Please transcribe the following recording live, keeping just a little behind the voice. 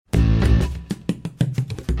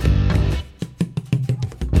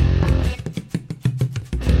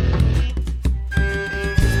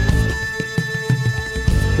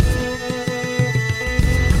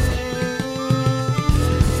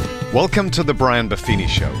Welcome to the Brian Buffini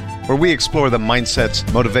Show, where we explore the mindsets,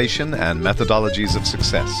 motivation, and methodologies of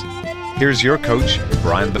success. Here's your coach,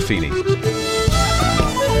 Brian Buffini.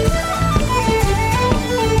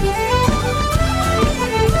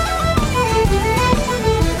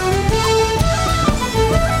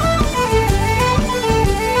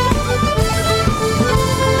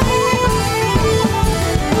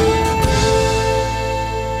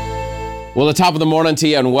 Well, the top of the morning to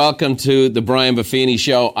you, and welcome to the Brian Buffini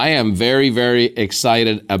Show. I am very, very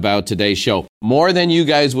excited about today's show. More than you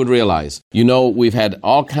guys would realize. You know, we've had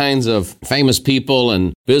all kinds of famous people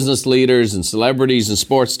and business leaders and celebrities and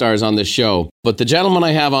sports stars on this show. But the gentleman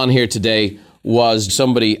I have on here today was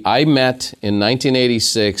somebody I met in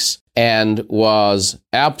 1986 and was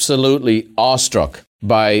absolutely awestruck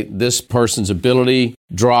by this person's ability,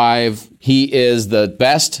 drive. He is the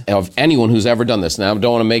best of anyone who's ever done this. Now, I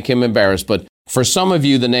don't want to make him embarrassed, but for some of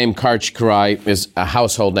you, the name Karch is a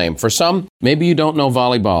household name. For some, maybe you don't know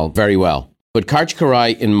volleyball very well. But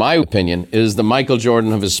Karch, in my opinion, is the Michael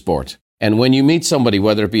Jordan of his sport. And when you meet somebody,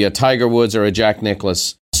 whether it be a Tiger Woods or a Jack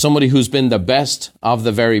Nicklaus, somebody who's been the best of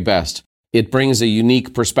the very best, it brings a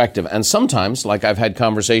unique perspective. And sometimes, like I've had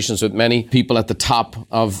conversations with many people at the top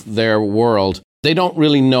of their world, they don't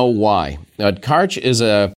really know why. Now, Karch is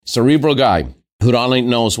a cerebral guy who not only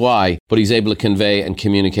knows why, but he's able to convey and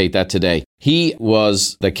communicate that today. He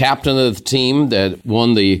was the captain of the team that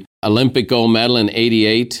won the Olympic gold medal in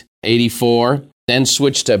 88, 84, then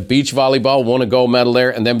switched to beach volleyball, won a gold medal there,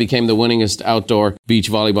 and then became the winningest outdoor beach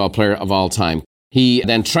volleyball player of all time. He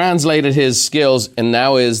then translated his skills and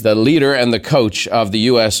now is the leader and the coach of the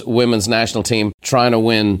U.S. women's national team, trying to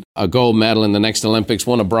win a gold medal in the next Olympics,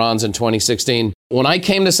 won a bronze in 2016. When I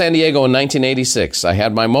came to San Diego in 1986, I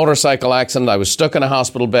had my motorcycle accident. I was stuck in a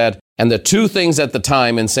hospital bed. And the two things at the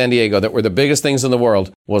time in San Diego that were the biggest things in the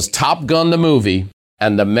world was Top Gun, the movie,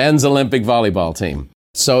 and the men's Olympic volleyball team.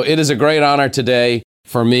 So it is a great honor today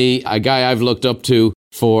for me, a guy I've looked up to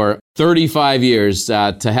for 35 years,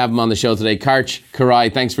 to have him on the show today.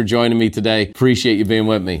 Karch, thanks for joining me today. Appreciate you being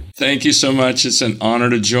with me. Thank you so much. It's an honor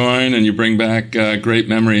to join, and you bring back great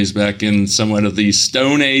memories back in somewhat of the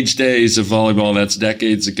Stone Age days of volleyball. That's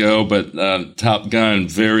decades ago, but Top Gun,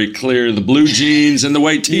 very clear. The blue jeans and the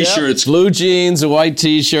white T-shirts. Yep. Blue jeans, a white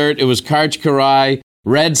T-shirt. It was Karch,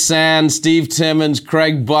 Red Sand, Steve Timmons,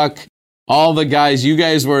 Craig Buck, all the guys. You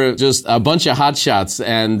guys were just a bunch of hotshots,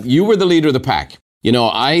 and you were the leader of the pack. You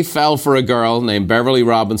know, I fell for a girl named Beverly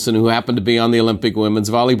Robinson who happened to be on the Olympic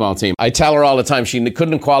women's volleyball team. I tell her all the time she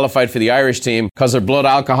couldn't have qualified for the Irish team because her blood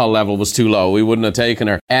alcohol level was too low. We wouldn't have taken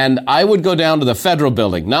her. And I would go down to the Federal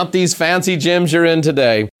Building, not these fancy gyms you're in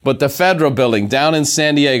today, but the Federal Building down in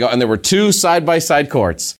San Diego. And there were two side-by-side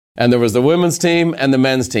courts. And there was the women's team and the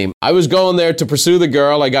men's team. I was going there to pursue the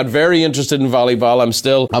girl. I got very interested in volleyball. I'm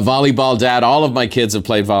still a volleyball dad. All of my kids have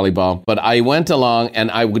played volleyball. But I went along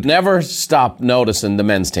and I would never stop noticing the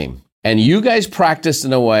men's team. And you guys practiced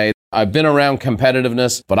in a way. I've been around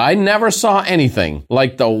competitiveness, but I never saw anything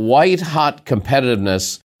like the white-hot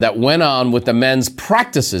competitiveness that went on with the men's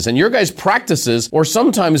practices. And your guys' practices were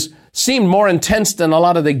sometimes seemed more intense than a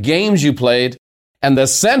lot of the games you played. And the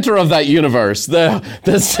center of that universe,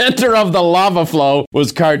 the center of the lava flow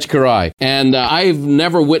was Karch. And I've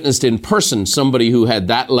never witnessed in person somebody who had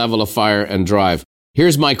that level of fire and drive.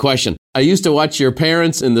 Here's my question. I used to watch your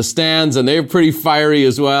parents in the stands, and they were pretty fiery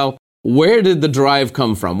as well. Where did the drive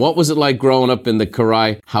come from? What was it like growing up in the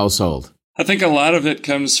Karch household? I think a lot of it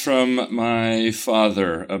comes from my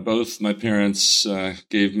father. Both my parents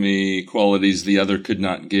gave me qualities the other could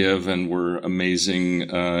not give and were amazing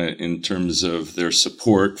in terms of their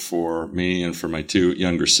support for me and for my two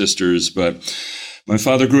younger sisters. But my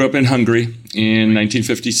father grew up in Hungary in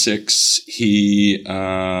 1956. He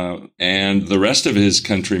and the rest of his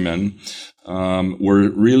countrymen were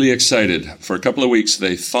really excited. For a couple of weeks,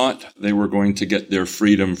 they thought they were going to get their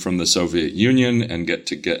freedom from the Soviet Union and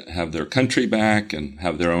have their country back and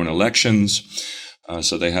have their own elections.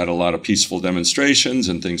 So they had a lot of peaceful demonstrations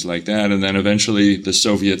and things like that. And then eventually the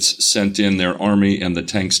Soviets sent in their army and the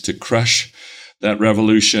tanks to crush that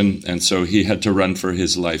revolution. And so he had to run for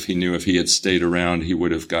his life. He knew if he had stayed around, he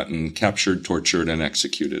would have gotten captured, tortured, and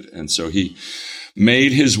executed. And so he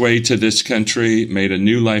made his way to this country, made a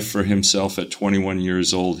new life for himself at 21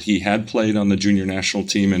 years old. He had played on the junior national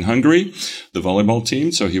team in Hungary, the volleyball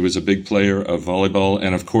team, so he was a big player of volleyball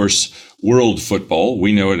and, of course, world football.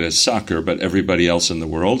 We know it as soccer, but everybody else in the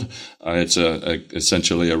world, it's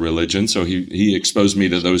essentially a religion. So he exposed me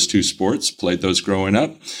to those two sports, played those growing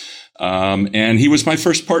up. And he was my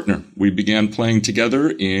first partner. We began playing together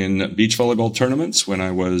in beach volleyball tournaments when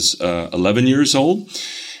I was 11 years old.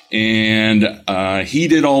 And he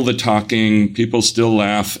did all the talking. People still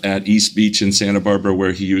laugh at East Beach in Santa Barbara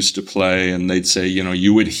where he used to play. And they'd say,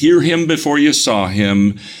 you would hear him before you saw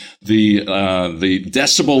him. The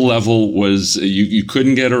decibel level was, you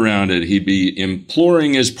couldn't get around it. He'd be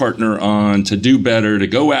imploring his partner on to do better, to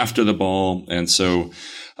go after the ball. And so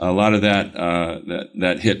a lot of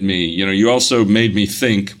that hit me. You also made me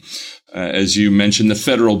think, as you mentioned, the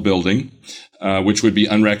Federal Building, which would be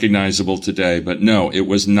unrecognizable today. But no, it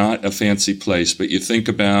was not a fancy place. But you think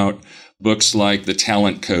about books like The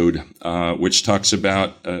Talent Code, which talks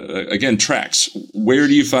about, again, tracks.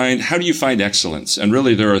 How do you find excellence? And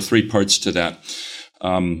really, there are three parts to that.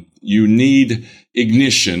 You need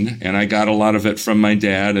ignition, and I got a lot of it from my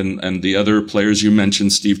dad and the other players you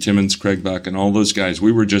mentioned, Steve Timmons, Craig Buck, and all those guys.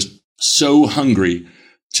 We were just so hungry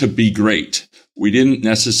to be great. We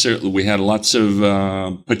had lots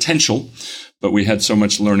of potential, but we had so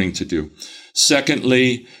much learning to do.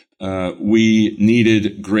 Secondly, we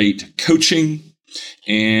needed great coaching.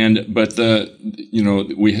 We had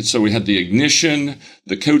the ignition,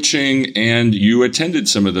 the coaching, and you attended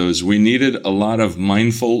some of those. We needed a lot of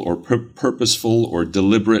mindful or purposeful or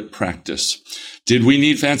deliberate practice. Did we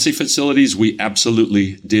need fancy facilities? We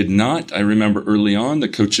absolutely did not. I remember early on, the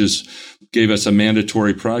coaches gave us a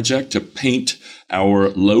mandatory project to paint our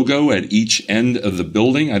logo at each end of the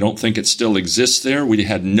building. I don't think it still exists there. We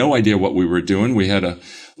had no idea what we were doing. We had a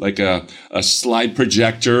slide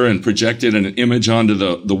projector and projected an image onto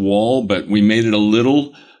the wall, but we made it a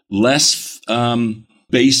little less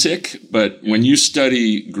basic. But when you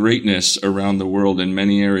study greatness around the world in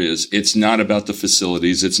many areas, it's not about the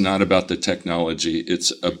facilities. It's not about the technology.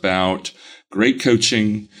 It's about great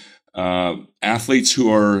coaching, athletes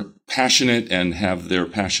who are passionate and have their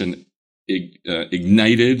passion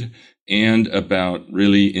ignited, and about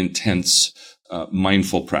really intense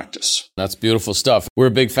mindful practice. That's beautiful stuff. We're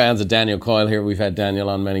big fans of Daniel Coyle here. We've had Daniel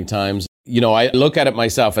on many times. I look at it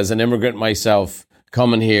myself as an immigrant myself,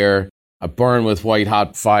 coming here, I burn with white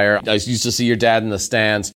hot fire. I used to see your dad in the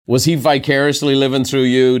stands. Was he vicariously living through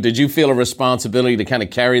you? Did you feel a responsibility to kind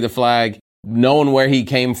of carry the flag, knowing where he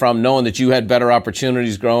came from, knowing that you had better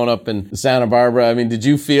opportunities growing up in Santa Barbara? I mean, did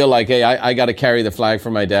you feel like, hey, I got to carry the flag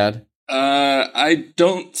for my dad? I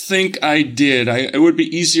don't think I did. It would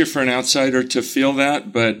be easier for an outsider to feel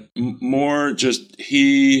that, but more just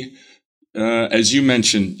he, as you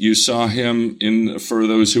mentioned, you saw him for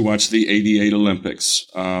those who watched the '88 Olympics.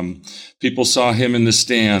 People saw him in the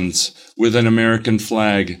stands with an American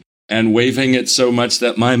flag and waving it so much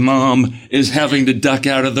that my mom is having to duck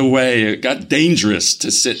out of the way. It got dangerous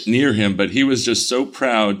to sit near him, but he was just so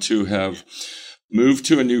proud to have moved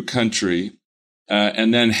to a new country.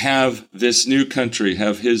 And then have this new country,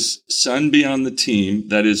 have his son be on the team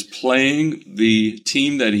that is playing the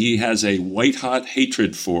team that he has a white-hot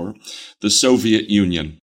hatred for, the Soviet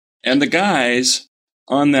Union. And the guys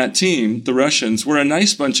on that team, the Russians, were a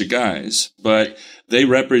nice bunch of guys, but they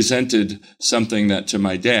represented something that to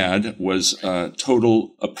my dad was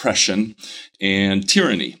total oppression and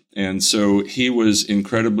tyranny. And so he was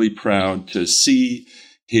incredibly proud to see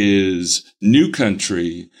his new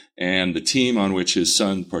country and the team on which his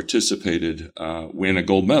son participated win a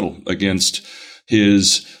gold medal against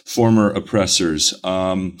his former oppressors.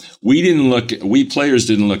 We players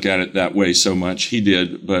didn't look at it that way so much. He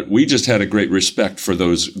did, but we just had a great respect for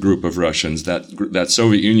those group of Russians. That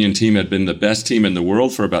Soviet Union team had been the best team in the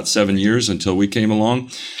world for about 7 years until we came along.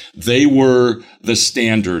 They were the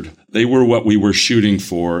standard. They were what we were shooting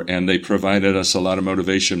for, and they provided us a lot of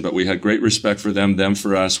motivation, but we had great respect for them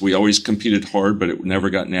for us. We always competed hard, but it never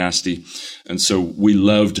got nasty. And so we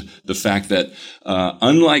loved the fact that,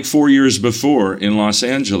 unlike 4 years before in Los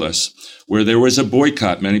Angeles, where there was a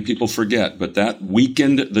boycott, many people forget, but that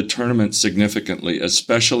weakened the tournament significantly,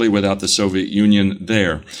 especially without the Soviet Union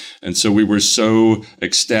there. And so we were so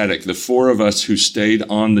ecstatic. The four of us who stayed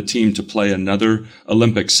on the team to play another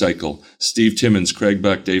Olympic cycle, Steve Timmons, Craig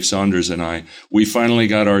Buck, Dave Saunders, and I, we finally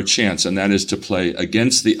got our chance, and that is to play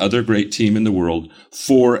against the other great team in the world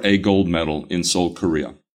for a gold medal in Seoul,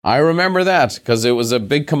 Korea. I remember that because it was a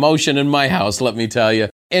big commotion in my house, let me tell you.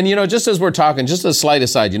 And, just as we're talking, just a slight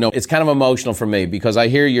aside, it's kind of emotional for me because I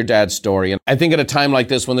hear your dad's story. And I think at a time like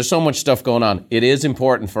this, when there's so much stuff going on, it is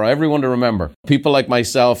important for everyone to remember, people like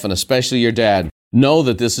myself and especially your dad, know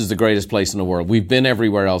that this is the greatest place in the world. We've been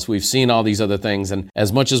everywhere else. We've seen all these other things. And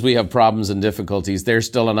as much as we have problems and difficulties, there's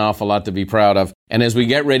still an awful lot to be proud of. And as we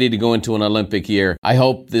get ready to go into an Olympic year, I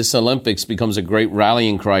hope this Olympics becomes a great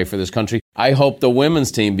rallying cry for this country. I hope the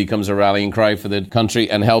women's team becomes a rallying cry for the country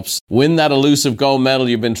and helps win that elusive gold medal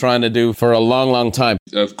you've been trying to do for a long, long time.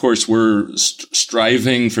 Of course, we're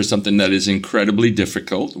striving for something that is incredibly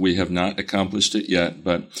difficult. We have not accomplished it yet,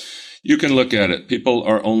 but you can look at it. People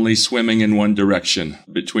are only swimming in one direction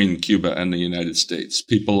between Cuba and the United States.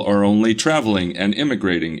 People are only traveling and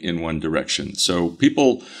immigrating in one direction. So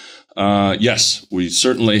people, yes, we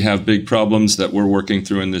certainly have big problems that we're working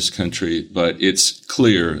through in this country, but it's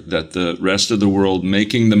clear that the rest of the world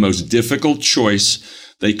making the most difficult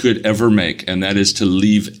choice they could ever make, and that is to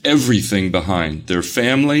leave everything behind. Their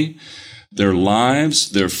family, their lives,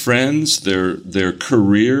 their friends, their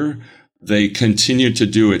career. They continue to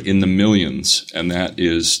do it in the millions, and that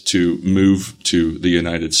is to move to the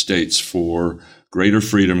United States for greater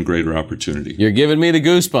freedom, greater opportunity. You're giving me the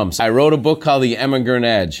goosebumps. I wrote a book called The Immigrant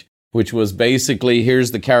Edge, which was basically,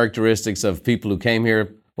 here's the characteristics of people who came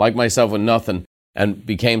here, like myself, with nothing and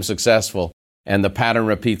became successful. And the pattern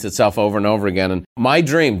repeats itself over and over again. And my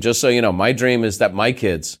dream, just so you know, my dream is that my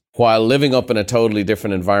kids, while living up in a totally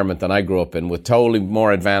different environment than I grew up in, with totally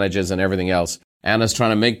more advantages and everything else, Anna's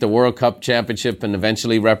trying to make the World Cup championship and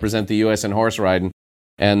eventually represent the U.S. in horse riding.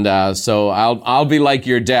 And so I'll be like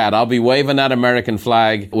your dad. I'll be waving that American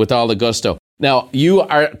flag with all the gusto. Now, you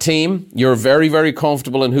are a team. You're very, very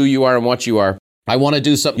comfortable in who you are and what you are. I want to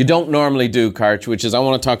do something you don't normally do, Karch, which is I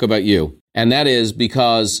want to talk about you. And that is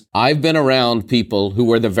because I've been around people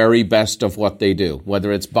who are the very best of what they do,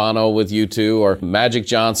 whether it's Bono with U2 or Magic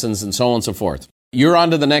Johnsons and so on and so forth. You're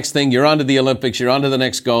on to the next thing. You're on to the Olympics. You're on to the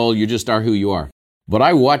next goal. You just are who you are. But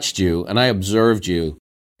I watched you and I observed you.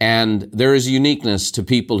 And there is uniqueness to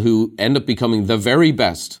people who end up becoming the very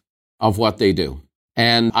best of what they do.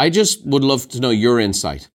 And I just would love to know your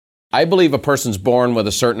insight. I believe a person's born with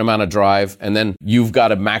a certain amount of drive, and then you've got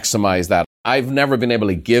to maximize that. I've never been able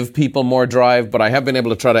to give people more drive, but I have been able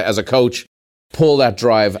to try to, as a coach, pull that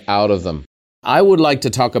drive out of them. I would like to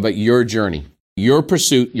talk about your journey, your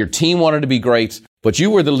pursuit. Your team wanted to be great, but you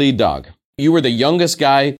were the lead dog. You were the youngest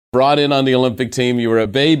guy brought in on the Olympic team. You were a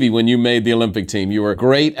baby when you made the Olympic team. You were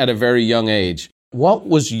great at a very young age. What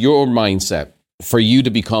was your mindset for you to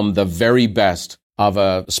become the very best of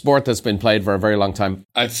a sport that's been played for a very long time?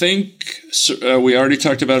 I think we already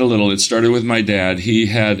talked about it a little. It started with my dad. He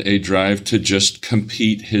had a drive to just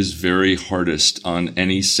compete his very hardest on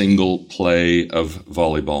any single play of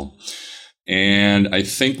volleyball. And I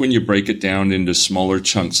think when you break it down into smaller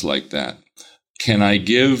chunks like that, can I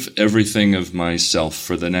give everything of myself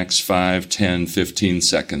for the next 5, 10, 15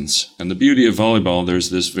 seconds? And the beauty of volleyball,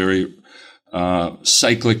 there's this very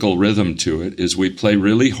cyclical rhythm to it, is we play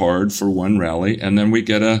really hard for one rally and then we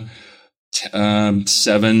get a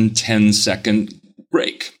 7-10 second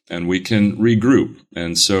break and we can regroup.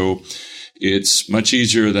 And so it's much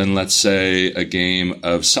easier than, let's say, a game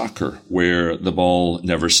of soccer where the ball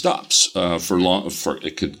never stops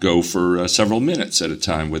it could go for several minutes at a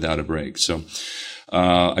time without a break. So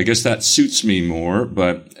I guess that suits me more,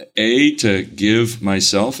 but to give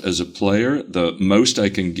myself as a player the most I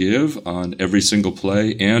can give on every single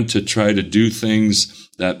play, and to try to do things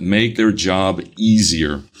that make their job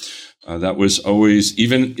easier. That was always,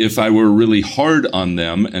 even if I were really hard on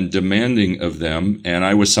them and demanding of them, and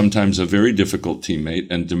I was sometimes a very difficult teammate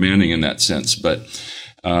and demanding in that sense, but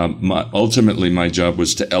ultimately my job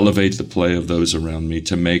was to elevate the play of those around me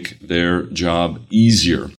to make their job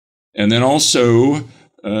easier. And then also,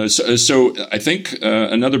 so I think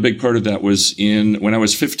another big part of that was when I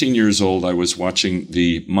was 15 years old, I was watching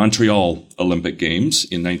the Montreal Olympic Games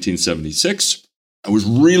in 1976. I was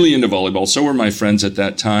really into volleyball. So were my friends at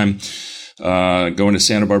that time, going to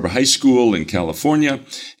Santa Barbara High School in California.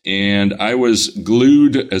 And I was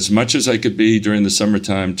glued as much as I could be during the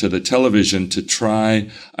summertime to the television to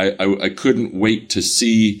try. I couldn't wait to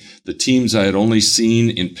see the teams I had only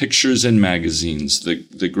seen in pictures and magazines,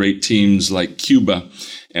 the great teams like Cuba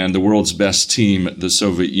and the world's best team, the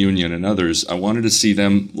Soviet Union and others. I wanted to see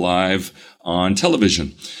them live on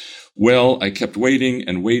television. Well, I kept waiting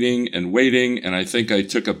and waiting and waiting, and I think I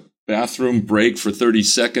took a bathroom break for 30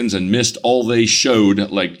 seconds and missed all they showed,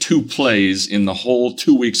 like 2 plays in the whole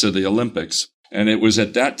 2 weeks of the Olympics. And it was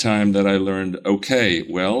at that time that I learned, okay,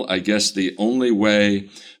 well, I guess the only way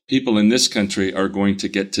people in this country are going to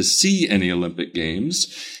get to see any Olympic Games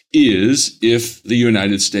is if the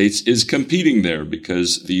United States is competing there,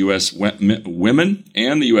 because the U.S. women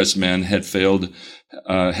and the U.S. men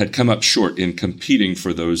had come up short in competing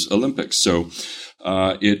for those Olympics. So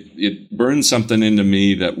it burned something into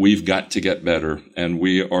me that we've got to get better, and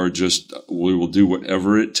we will do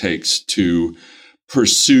whatever it takes to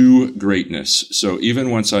pursue greatness. So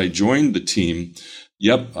even once I joined the team,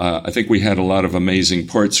 Yep. I think we had a lot of amazing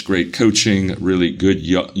parts, great coaching, really good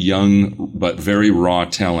young but very raw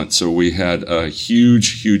talent. So we had a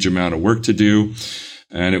huge amount of work to do.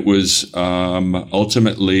 And it was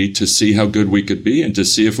ultimately to see how good we could be and to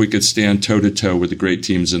see if we could stand toe-to-toe with the great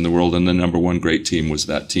teams in the world. And the number one great team was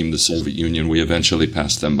that team, the Soviet Union. We eventually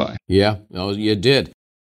passed them by. Yeah, no, you did.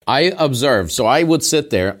 I observed. So I would sit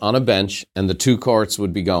there on a bench and the two courts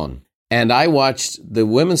would be going. And I watched the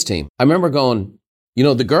women's team. I remember going,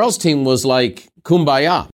 the girls' team was like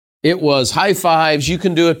kumbaya. It was high fives. You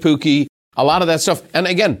can do it, Pookie. A lot of that stuff. And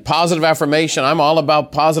again, positive affirmation. I'm all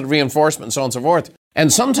about positive reinforcement and so on and so forth.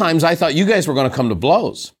 And sometimes I thought you guys were going to come to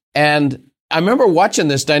blows. And I remember watching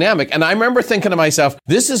this dynamic. And I remember thinking to myself,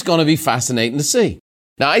 this is going to be fascinating to see.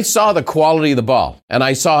 Now, I saw the quality of the ball. And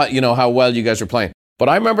I saw, how well you guys were playing. But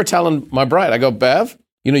I remember telling my bride, I go, Bev,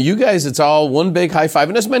 you guys, it's all one big high five.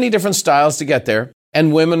 And there's many different styles to get there.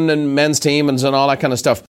 And women and men's teams and all that kind of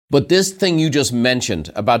stuff. But this thing you just mentioned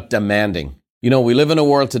about demanding. We live in a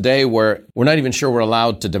world today where we're not even sure we're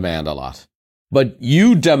allowed to demand a lot. But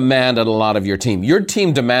you demanded a lot of your team. Your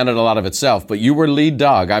team demanded a lot of itself, but you were lead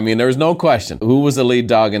dog. I mean, there's no question. Who was the lead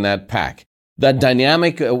dog in that pack? That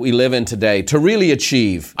dynamic we live in today, to really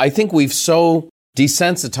achieve, I think we've so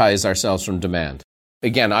desensitized ourselves from demand.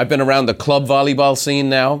 Again, I've been around the club volleyball scene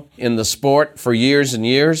now in the sport for years and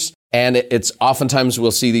years. And it's oftentimes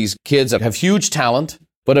we'll see these kids that have huge talent,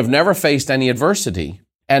 but have never faced any adversity.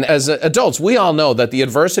 And as adults, we all know that the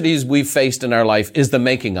adversities we've faced in our life is the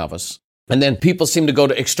making of us. And then people seem to go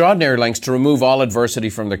to extraordinary lengths to remove all adversity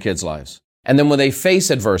from their kids' lives. And then when they face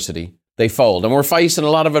adversity, they fold. And we're facing a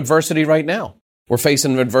lot of adversity right now. We're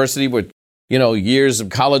facing adversity with, years of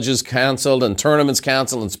colleges canceled and tournaments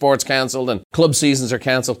canceled and sports canceled and club seasons are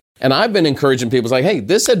canceled. And I've been encouraging people like, hey,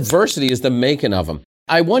 this adversity is the making of them.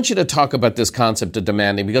 I want you to talk about this concept of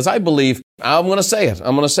demanding because I believe, I'm going to say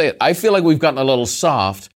it. I feel like we've gotten a little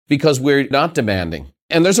soft because we're not demanding.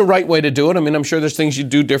 And there's a right way to do it. I mean, I'm sure there's things you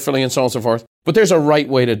do differently and so on and so forth, but there's a right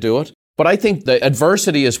way to do it. But I think the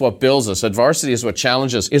adversity is what builds us. Adversity is what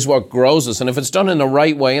challenges, is what grows us. And if it's done in the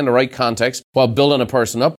right way, in the right context, while building a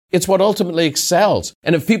person up, it's what ultimately excels.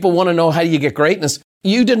 And if people want to know how you get greatness,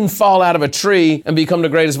 you didn't fall out of a tree and become the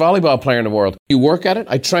greatest volleyball player in the world. You work at it,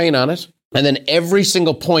 I train on it, and then every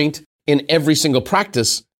single point in every single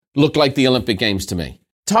practice looked like the Olympic Games to me.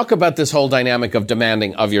 Talk about this whole dynamic of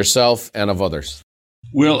demanding of yourself and of others.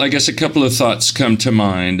 Well, I guess a couple of thoughts come to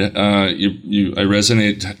mind. I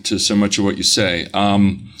resonate to so much of what you say.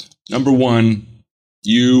 Number one,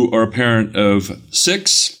 you are a parent of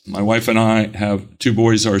 6. My wife and I have 2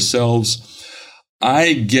 boys ourselves.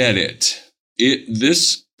 I get it.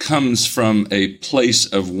 This comes from a place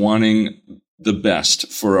of wanting the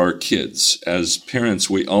best for our kids. As parents,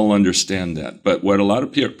 we all understand that. But what a lot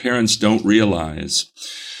of parents don't realize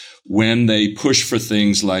when they push for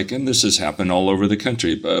things like, and this has happened all over the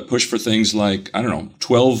country, push for things like,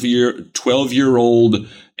 12-year-old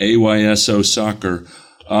AYSO soccer,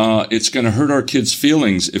 it's going to hurt our kids'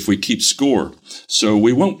 feelings if we keep score. So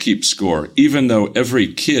we won't keep score, even though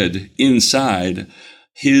every kid inside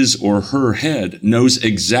his or her head knows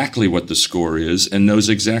exactly what the score is and knows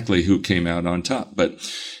exactly who came out on top. But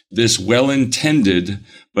this well-intended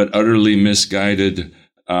but utterly misguided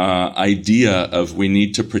idea of we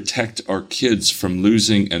need to protect our kids from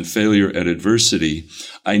losing and failure at adversity.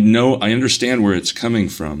 I understand where it's coming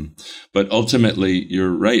from, but ultimately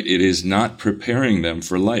you're right. It is not preparing them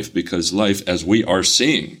for life, because life, as we are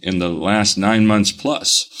seeing in the last 9 months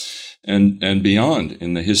plus and beyond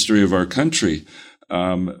in the history of our country,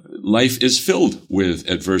 life is filled with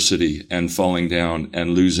adversity and falling down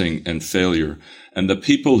and losing and failure. And the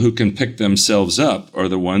people who can pick themselves up are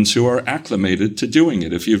the ones who are acclimated to doing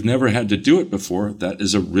it. If you've never had to do it before, that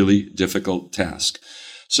is a really difficult task.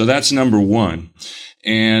 So that's number one.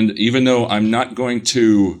 And even though I'm not going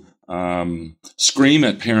to scream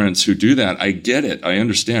at parents who do that, I get it. I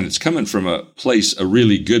understand. It's coming from a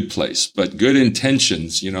really good place, but good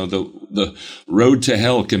intentions, the road to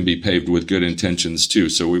hell can be paved with good intentions too.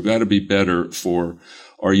 So we've got to be better for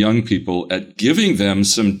our young people at giving them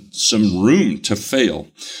some room to fail.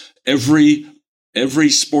 Every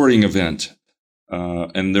sporting event,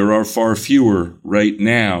 and there are far fewer right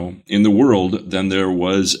now in the world than there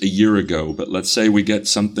was a year ago. But let's say we get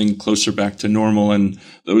something closer back to normal and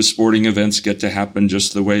those sporting events get to happen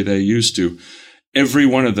just the way they used to. Every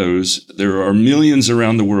one of those, there are millions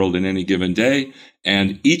around the world in any given day,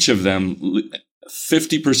 and each of them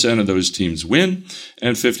 50% of those teams win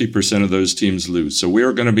and 50% of those teams lose. So we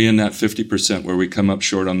are going to be in that 50% where we come up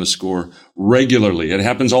short on the score regularly. It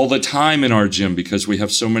happens all the time in our gym because we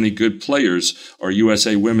have so many good players. Our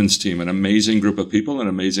USA women's team, an amazing group of people, an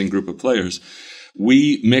amazing group of players.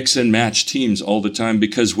 We mix and match teams all the time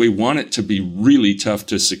because we want it to be really tough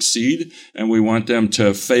to succeed, and we want them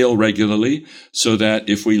to fail regularly so that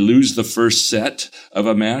if we lose the first set of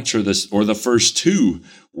a match or the first two,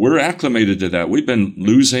 we're acclimated to that. We've been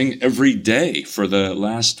losing every day for the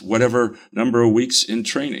last whatever number of weeks in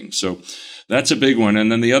training. So that's a big one.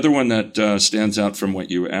 And then the other one that stands out from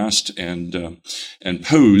what you asked and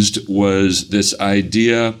posed was this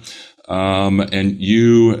idea. And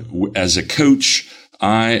you, as a coach,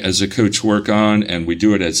 I, as a coach, work on, and we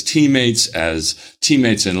do it as teammates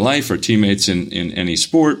in life or teammates in any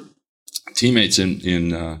sport, teammates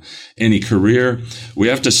in any career. We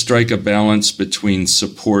have to strike a balance between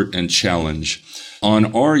support and challenge.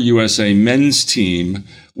 On our USA men's team,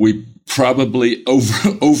 we probably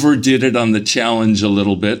overdid it on the challenge a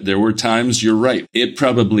little bit. There were times, you're right, it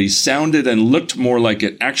probably sounded and looked more like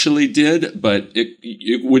it actually did, but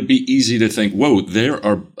it would be easy to think, whoa, they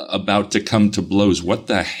are about to come to blows. What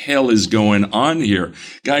the hell is going on here?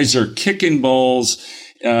 Guys are kicking balls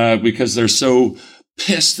because they're so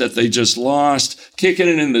pissed that they just lost, kicking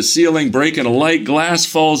it in the ceiling, breaking a light, glass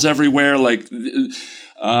falls everywhere.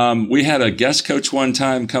 We had a guest coach one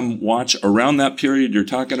time come watch around that period you're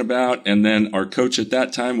talking about. And then our coach at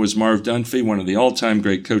that time was Marv Dunphy, one of the all-time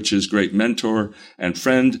great coaches, great mentor and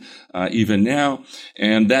friend, even now.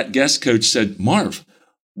 And that guest coach said, Marv,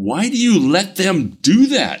 why do you let them do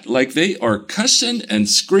that? Like, they are cussing and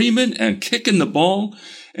screaming and kicking the ball.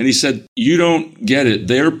 And he said, you don't get it.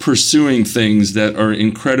 They're pursuing things that are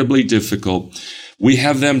incredibly difficult. We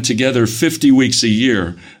have them together 50 weeks a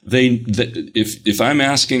year. If I'm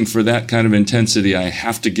asking for that kind of intensity, I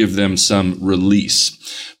have to give them some release.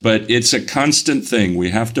 But it's a constant thing.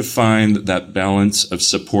 We have to find that balance of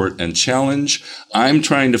support and challenge. I'm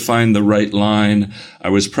trying to find the right line. I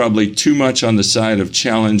was probably too much on the side of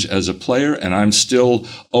challenge as a player, and I'm still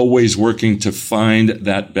always working to find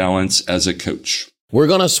that balance as a coach. We're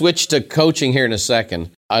going to switch to coaching here in a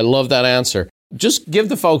second. I love that answer. Just give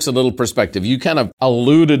the folks a little perspective. You kind of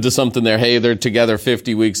alluded to something there. Hey, they're together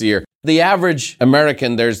 50 weeks a year. The average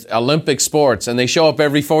American, there's Olympic sports, and they show up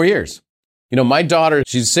every 4 years. You know, my daughter,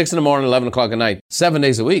 she's 6 a.m, 11 o'clock at night, 7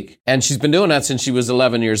 days a week. And she's been doing that since she was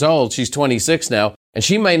 11 years old. She's 26 now, and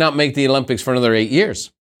she may not make the Olympics for another 8 years.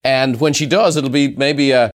 And when she does, it'll be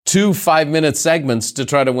maybe 2 5-minute segments to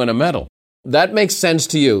try to win a medal. That makes sense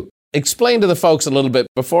to you. Explain to the folks a little bit,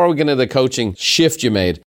 before we get into the coaching shift you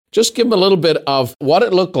made, just give them a little bit of what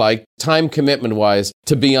it looked like, time commitment-wise,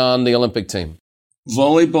 to be on the Olympic team.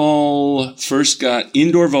 Indoor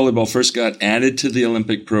volleyball first got added to the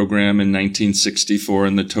Olympic program in 1964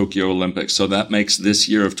 in the Tokyo Olympics. So that makes this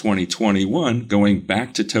year of 2021, going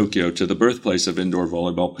back to Tokyo, to the birthplace of indoor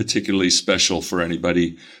volleyball, particularly special for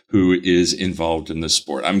anybody who is involved in the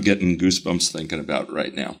sport. I'm getting goosebumps thinking about it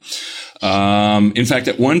right now. In fact,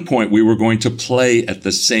 at one point, we were going to play at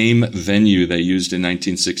the same venue they used in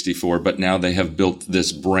 1964, but now they have built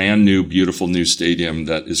this brand new, beautiful new stadium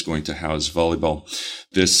that is going to house volleyball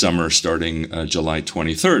this summer, starting July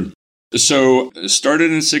 23rd. So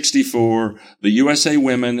started in 64, the USA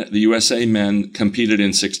women, the USA men competed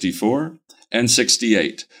in 64 and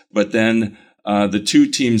 68. But then the two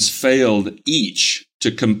teams failed each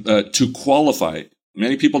to qualify.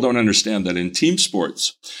 Many people don't understand that in team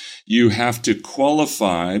sports, you have to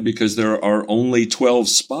qualify because there are only 12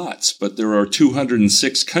 spots, but there are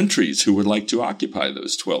 206 countries who would like to occupy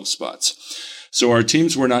those 12 spots. So our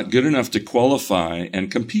teams were not good enough to qualify and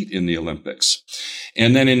compete in the Olympics.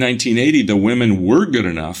 And then in 1980, the women were good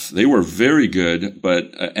enough. They were very good,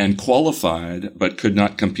 and qualified, but could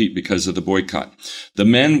not compete because of the boycott. The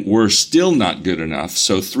men were still not good enough.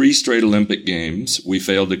 So 3 straight Olympic Games, we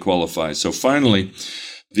failed to qualify. So finally,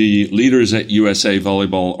 the leaders at USA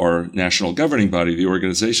Volleyball, our national governing body, the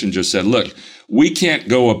organization, just said, look, we can't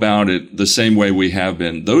go about it the same way we have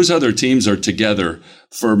been. Those other teams are together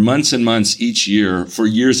for months and months each year, for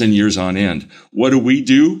years and years on end. What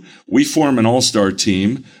do? We form an all-star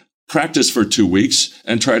team, practice for 2 weeks,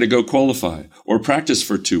 and try to go qualify. Or practice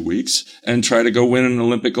for 2 weeks and try to go win an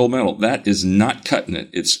Olympic gold medal. That is not cutting it.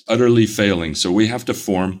 It's utterly failing. So we have to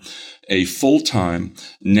form a full-time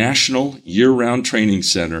national year-round training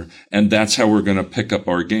center, and that's how we're going to pick up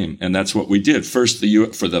our game. And that's what we did. First,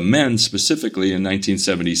 for the men specifically in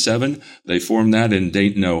 1977, they formed that in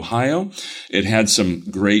Dayton, Ohio. It had some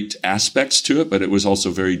great aspects to it, but it was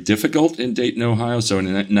also very difficult in Dayton, Ohio. So in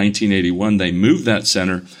 1981, they moved that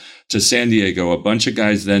center to San Diego. A bunch of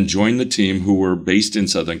guys then joined the team who were based in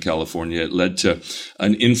Southern California. It led to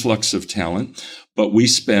an influx of talent. But we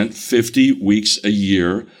spent 50 weeks a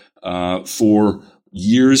year for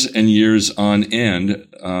years and years on end,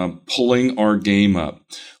 pulling our game up.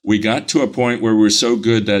 We got to a point where we're so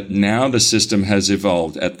good that now the system has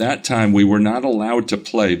evolved. At that time, we were not allowed to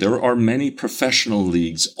play. There are many professional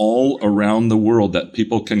leagues all around the world that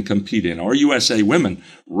people can compete in. Our USA women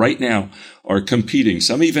right now are competing,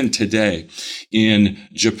 some even today, in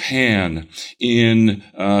Japan,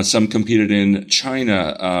 some competed in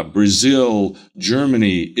China, Brazil,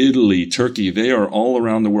 Germany, Italy, Turkey. They are all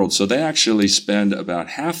around the world. So they actually spend about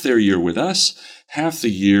half their year with us, half the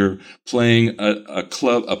year playing a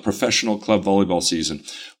professional club volleyball season.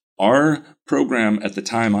 Our program at the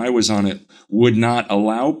time I was on it would not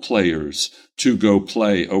allow players to go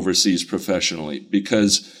play overseas professionally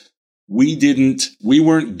because we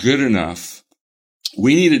weren't good enough.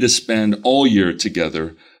 We needed to spend all year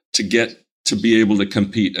together to get to be able to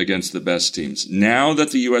compete against the best teams. Now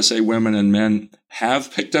that the USA women and men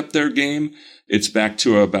have picked up their game, it's back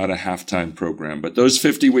to about a halftime program. But those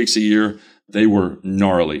 50 weeks a year, they were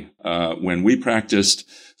gnarly. When we practiced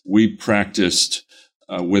with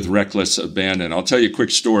reckless abandon. I'll tell you a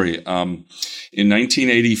quick story. In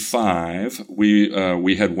 1985, we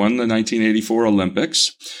had won the 1984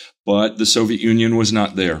 Olympics, but the Soviet Union was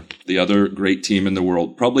not there. The other great team in the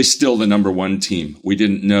world, probably still the number one team. We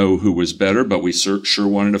didn't know who was better, but we sure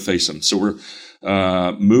wanted to face them. So we're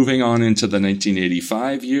moving on into the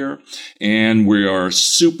 1985 year, and we are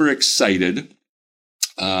super excited.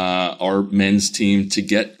 Our men's team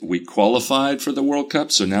we qualified for the World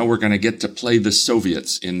Cup. So now we're going to get to play the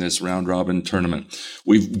Soviets in this round robin tournament.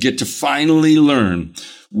 We get to finally learn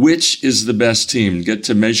which is the best team, get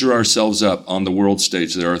to measure ourselves up on the world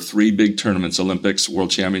stage. There are 3 big tournaments, Olympics, World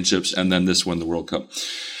Championships, and then this one, the World Cup.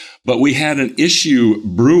 But we had an issue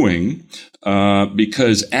brewing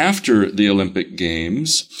because after the Olympic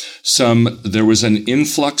Games, there was an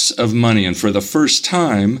influx of money. And for the first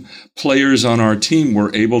time, players on our team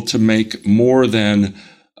were able to make more than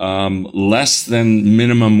less than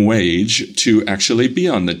minimum wage to actually be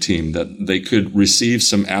on the team, that they could receive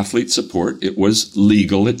some athlete support. It was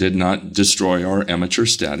legal. It did not destroy our amateur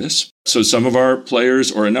status. So some of our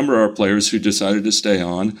players, or a number of our players who decided to stay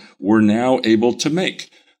on, were now able to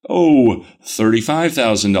make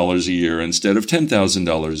 $35,000 a year instead of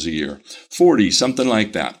 $10,000 a year, 40, something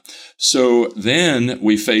like that. So then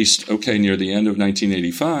we faced, near the end of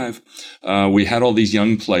 1985, we had all these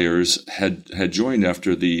young players had joined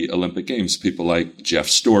after the Olympic Games, people like Jeff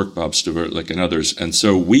Stork, Bob Stavertlik, and others. And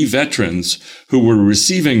so we veterans who were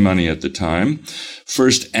receiving money at the time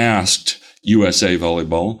first asked USA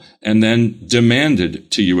Volleyball and then demanded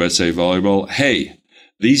to USA Volleyball, hey,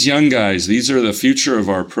 these young guys, these are the future of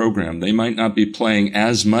our program. They might not be playing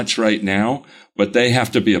as much right now, but they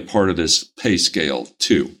have to be a part of this pay scale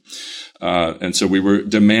too. And so we were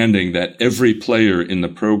demanding that every player in the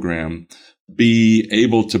program be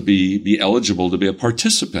able to be eligible to be a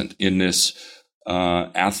participant in this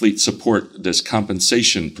athlete support, this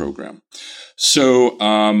compensation program. So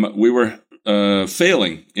we were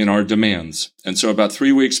failing in our demands. And so about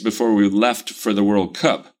 3 weeks before we left for the World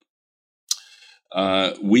Cup,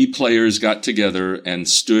 we players got together and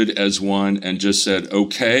stood as one and just said,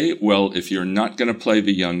 okay, well, if you're not going to play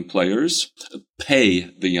the young players,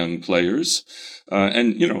 pay the young players,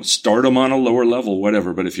 and, start them on a lower level,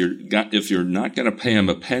 whatever. But if you're not going to pay them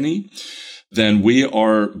a penny, then we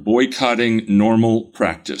are boycotting normal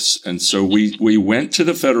practice. And so we went to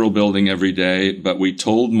the federal building every day, but we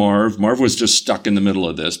told Marv was just stuck in the middle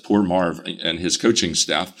of this, poor Marv and his coaching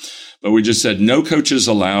staff. But we just said, no coaches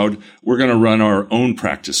allowed. We're going to run our own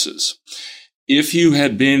practices. If you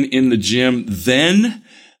had been in the gym then,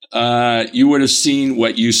 you would have seen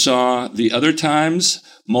what you saw the other times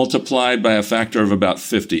multiplied by a factor of about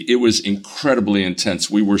 50. It was incredibly intense.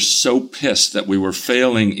 We were so pissed that we were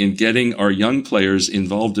failing in getting our young players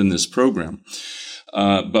involved in this program.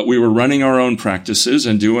 But we were running our own practices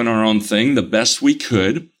and doing our own thing the best we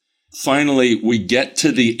could. Finally, we get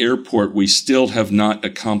to the airport. We still have not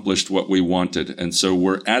accomplished what we wanted. And so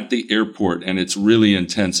we're at the airport and it's really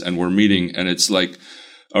intense and we're meeting and it's like,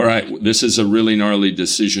 all right, this is a really gnarly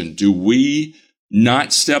decision. Do we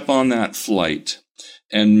not step on that flight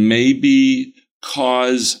and maybe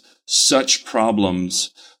cause such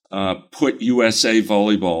problems, put USA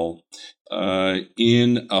Volleyball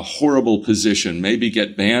in a horrible position, maybe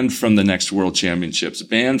get banned from the next World Championships,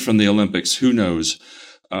 banned from the Olympics, who knows?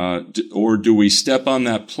 Or do we step on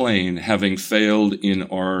that plane having failed in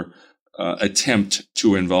our attempt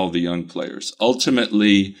to involve the young players?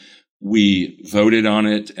 Ultimately, we voted on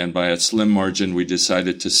it, and by a slim margin, we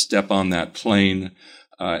decided to step on that plane,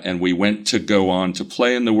 and we went to go on to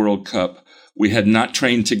play in the World Cup. We had not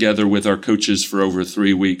trained together with our coaches for over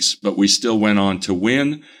 3 weeks, but we still went on to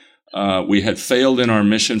win. We had failed in our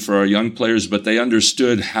mission for our young players, but they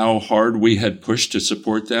understood how hard we had pushed to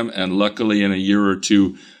support them. And luckily, in a year or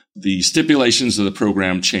two, the stipulations of the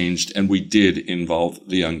program changed, and we did involve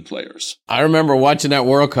the young players. I remember watching that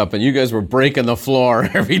World Cup, and you guys were breaking the floor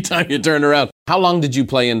every time you turned around. How long did you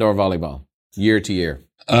play indoor volleyball, year to year?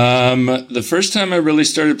 The first time I really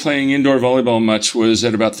started playing indoor volleyball much was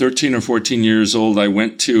at about 13 or 14 years old. I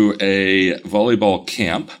went to a volleyball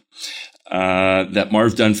camp that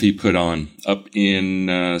Marv Dunphy put on up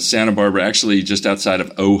in Santa Barbara, actually just outside of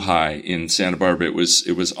Ojai in Santa Barbara. It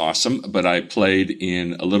was awesome, but I played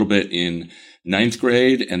in a little bit in 9th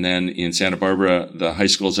grade, and then in Santa Barbara, the high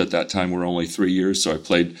schools at that time were only 3 years, so I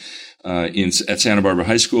played at Santa Barbara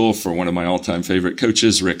High School for one of my all-time favorite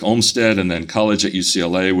coaches, Rick Olmsted, and then college at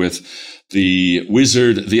UCLA with the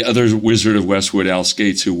other Wizard of Westwood, Al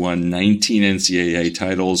Skates, who won 19 NCAA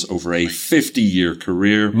titles over a 50-year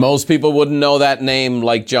career. Most people wouldn't know that name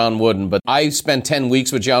like John Wooden, but I spent 10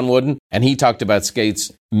 weeks with John Wooden, and he talked about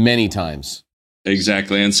Skates many times.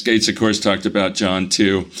 Exactly, and Skates, of course, talked about John,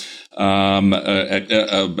 too.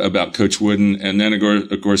 About Coach Wooden, and then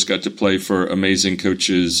of course got to play for amazing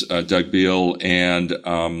coaches Doug Beal and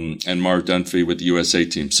Marv Dunphy with the USA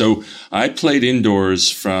team. So I played indoors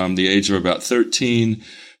from the age of about 13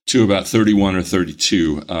 to about 31 or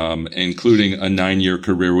 32, including a 9-year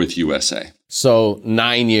career with USA. So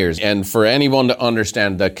 9 years. And for anyone to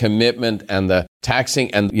understand the commitment and the taxing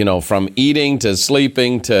and, from eating to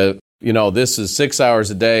sleeping to this is 6 hours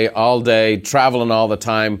a day, all day, traveling all the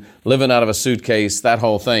time, living out of a suitcase, that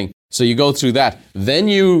whole thing. So you go through that. Then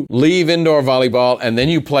you leave indoor volleyball, and then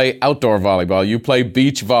you play outdoor volleyball. You play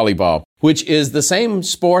beach volleyball, which is the same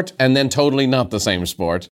sport and then totally not the same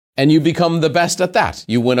sport. And you become the best at that.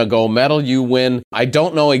 You win a gold medal. You win, I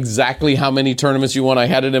don't know exactly how many tournaments you won. I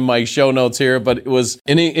had it in my show notes here, but it was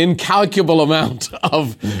an incalculable amount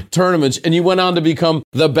of tournaments. And you went on to become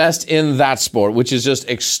the best in that sport, which is just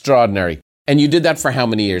extraordinary. And you did that for how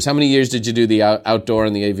many years? How many years did you do the outdoor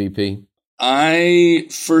and the AVP? I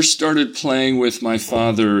first started playing with my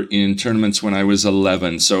father in tournaments when I was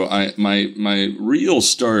 11. So my real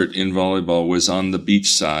start in volleyball was on the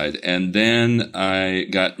beach side. And then I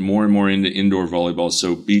got more and more into indoor volleyball.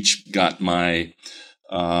 So beach got much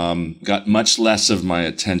less of my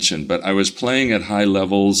attention, but I was playing at high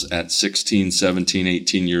levels at 16, 17,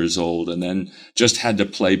 18 years old, and then just had to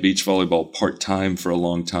play beach volleyball part-time for a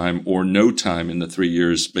long time or no time in the 3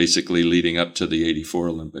 years basically leading up to the 84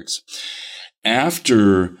 Olympics.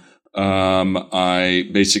 After I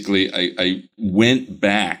went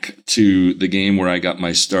back to the game where I got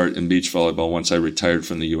my start in beach volleyball once I retired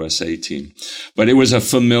from the USA team. But it was a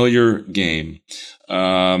familiar game.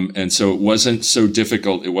 And so it wasn't so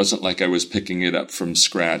difficult. It wasn't like I was picking it up from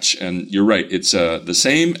scratch. And you're right. It's the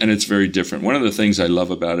same and it's very different. One of the things I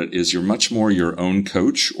love about it is you're much more your own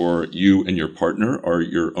coach, or you and your partner are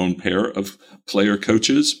your own pair of player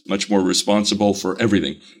coaches, much more responsible for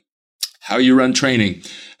everything. How you run training,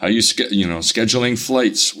 how you scheduling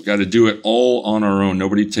flights. We got to do it all on our own.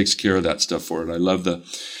 Nobody takes care of that stuff for it. I love the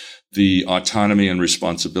autonomy and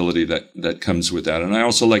responsibility that comes with that. And I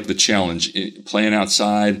also like the challenge, playing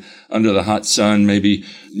outside under the hot sun, maybe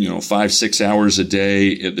 5-6 hours a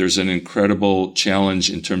day. There's an incredible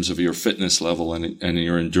challenge in terms of your fitness level and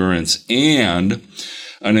your endurance, and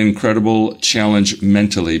an incredible challenge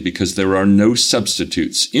mentally, because there are no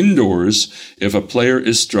substitutes. Indoors, if a player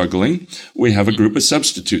is struggling, we have a group of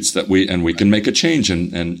substitutes that we can make a change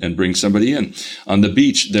and bring somebody in. On the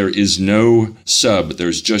beach, there is no sub.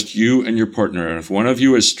 There's just you and your partner. And if one of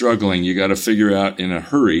you is struggling, you got to figure out in a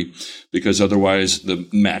hurry, because otherwise the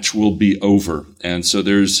match will be over. And so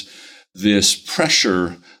there's this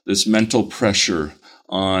pressure, this mental pressure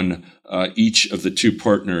on each of the two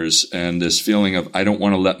partners, and this feeling of, I don't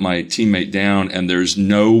want to let my teammate down, and there's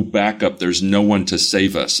no backup. There's no one to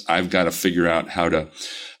save us. I've got to figure out how to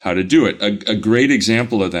do it. A great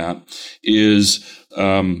example of that is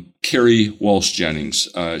Carrie Walsh-Jennings.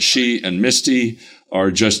 She and Misty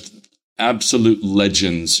are just absolute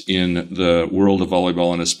legends in the world of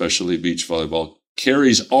volleyball, and especially beach volleyball.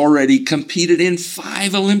 Carrie's already competed in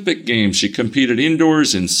 5 Olympic Games. She competed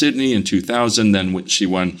indoors in Sydney in 2000. Then she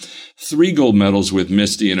won 3 gold medals with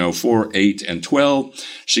Misty in 2004, 8, and 12.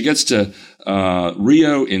 She gets to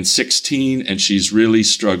Rio in 16, and she's really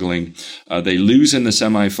struggling. They lose in the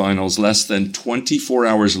semifinals. Less than 24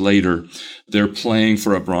 hours later, they're playing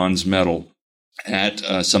for a bronze medal. at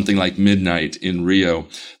something like midnight in Rio.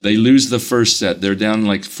 They lose the first set. They're down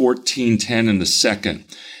like 14-10 in the second.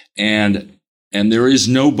 And there is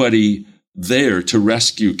nobody there to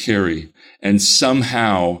rescue Carrie. And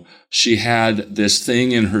somehow she had this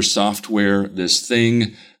thing in her software, this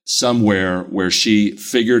thing somewhere where she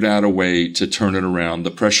figured out a way to turn it around.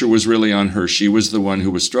 The pressure was really on her. She was the one who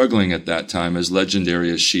was struggling at that time, as legendary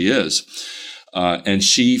as she is. And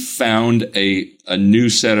she found a new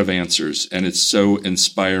set of answers, and it's so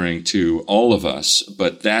inspiring to all of us.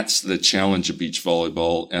 But that's the challenge of beach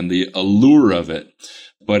volleyball and the allure of it.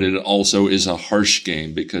 But it also is a harsh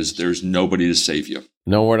game because there's nobody to save you.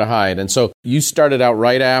 Nowhere to hide. And so you started out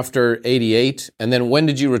right after 88. And then when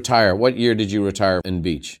did you retire? What year did you retire in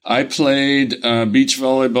beach? I played beach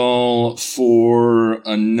volleyball for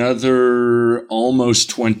another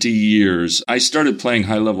almost 20 years. I started playing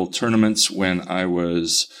high-level tournaments when I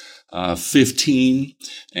was 15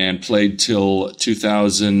 and played till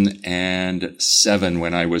 2007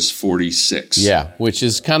 when I was 46. Yeah, which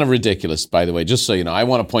is kind of ridiculous, by the way, just so you know. I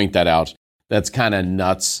want to point that out. That's kind of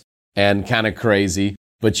nuts and kind of crazy,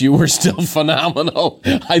 but you were still phenomenal.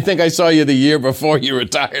 I think I saw you the year before you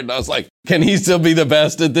retired, and I was like, can he still be the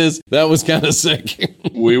best at this? That was kind of sick.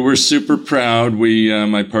 We were super proud.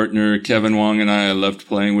 My partner, Kevin Wong, and I loved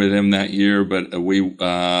playing with him that year, but we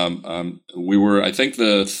were, I think,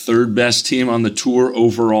 the third best team on the tour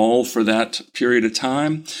overall for that period of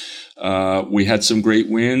time. We had some great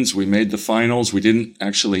wins. We made the finals. We didn't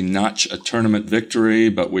actually notch a tournament victory,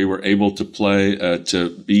 but we were able to play, to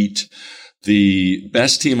beat the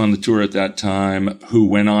best team on the tour at that time, who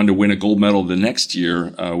went on to win a gold medal the next year,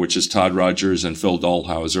 which is Todd Rogers and Phil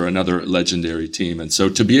Dahlhauser, another legendary team. And so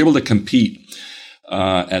to be able to compete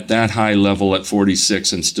at that high level at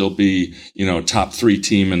 46 and still be, top three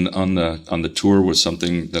team on the tour was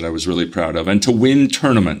something that I was really proud of. And to win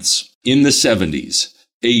tournaments in the 70s,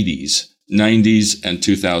 80s, 90s, and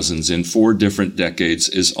 2000s in 4 different decades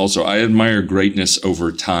is also, I admire greatness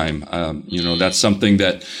over time. That's something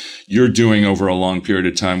that you're doing over a long period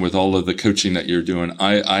of time with all of the coaching that you're doing.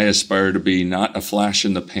 I aspire to be not a flash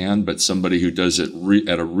in the pan, but somebody who does it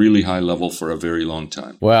at a really high level for a very long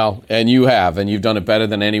time. Well, and you have, and you've done it better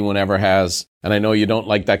than anyone ever has. And I know you don't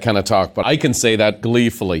like that kind of talk, but I can say that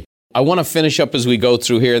gleefully. I want to finish up as we go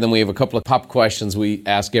through here. Then we have a couple of pop questions we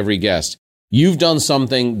ask every guest. You've done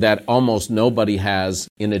something that almost nobody has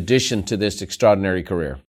in addition to this extraordinary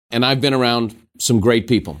career. And I've been around some great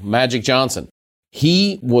people. Magic Johnson.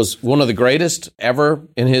 He was one of the greatest ever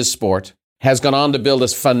in his sport, has gone on to build a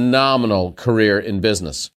phenomenal career in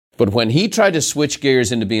business. But when he tried to switch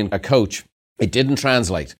gears into being a coach, it didn't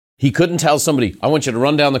translate. He couldn't tell somebody, I want you to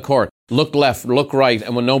run down the court, look left, look right,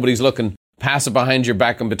 and when nobody's looking, pass it behind your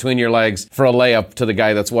back and between your legs for a layup to the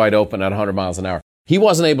guy that's wide open at 100 miles an hour. He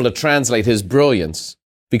wasn't able to translate his brilliance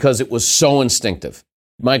because it was so instinctive.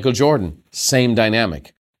 Michael Jordan, same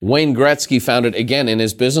dynamic. Wayne Gretzky found it again in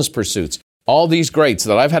his business pursuits. All these greats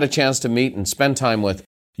that I've had a chance to meet and spend time with,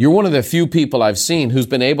 you're one of the few people I've seen who's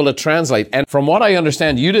been able to translate. And from what I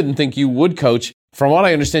understand, you didn't think you would coach. From what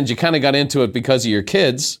I understand, you kind of got into it because of your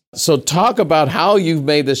kids. So talk about how you've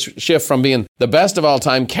made this shift from being the best of all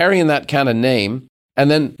time, carrying that kind of name, and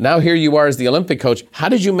then now here you are as the Olympic coach. How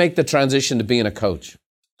did you make the transition to being a coach?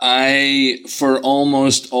 For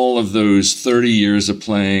almost all of those 30 years of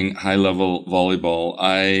playing high-level volleyball,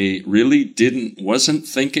 I really wasn't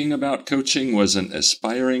thinking about coaching, wasn't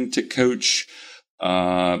aspiring to coach.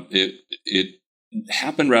 It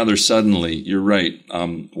happened rather suddenly. You're right.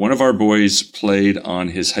 One of our boys played on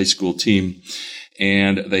his high school team,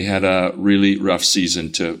 and they had a really rough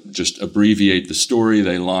season. To just abbreviate the story,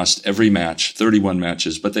 they lost every match, 31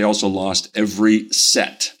 matches, but they also lost every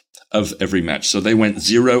set of every match. So they went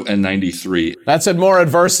 0-93. That's had more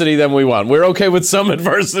adversity than we want. We're okay with some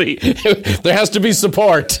adversity. There has to be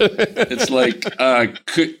support. It's like,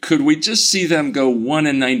 could we just see them go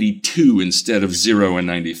 1-92 instead of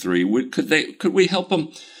 0-93? Could we help them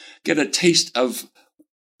get a taste of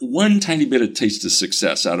one tiny bit of taste of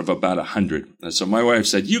success out of about 100? And so my wife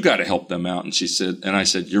said, you got to help them out. And I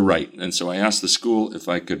said, you're right. And so I asked the school if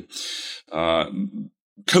I could,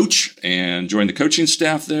 coach and joined the coaching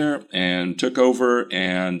staff there and took over,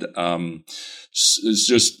 and was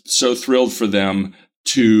just so thrilled for them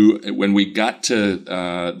to, when we got to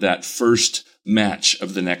that first match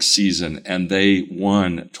of the next season and they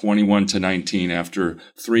won 21-19 after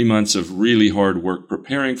 3 months of really hard work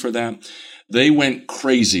preparing for that. They went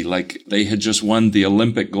crazy, like they had just won the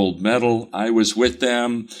Olympic gold medal. I was with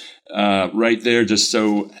them right there, just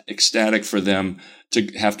so ecstatic for them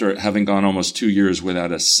to after having gone almost 2 years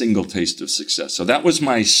without a single taste of success. So that was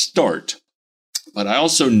my start. But I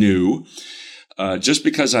also knew just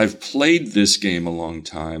because I've played this game a long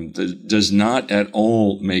time, that does not at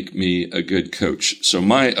all make me a good coach. So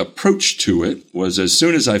my approach to it was, as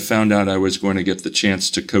soon as I found out I was going to get the chance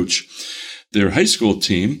to coach their high school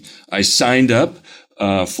team, I signed up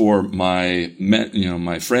for my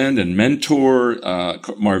friend and mentor,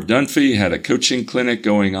 Marv Dunphy, had a coaching clinic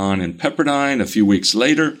going on in Pepperdine a few weeks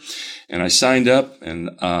later. And I signed up and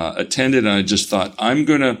attended, and I just thought,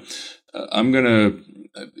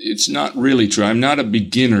 it's not really true. I'm not a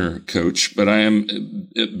beginner coach, but I am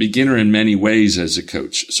a beginner in many ways as a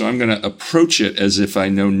coach. So I'm going to approach it as if I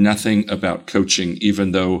know nothing about coaching,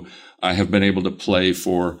 even though I have been able to play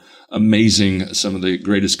for some of the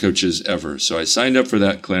greatest coaches ever. So I signed up for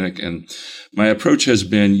that clinic, and my approach has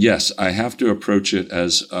been, yes, I have to approach it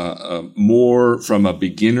as more from a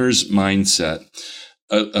beginner's mindset.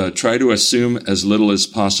 Try to assume as little as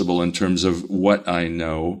possible in terms of what I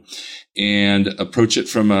know, and approach it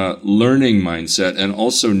from a learning mindset. And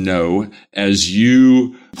also know, as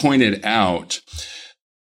you pointed out,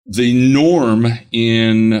 the norm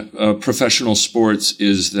in professional sports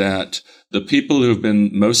is that the people who have been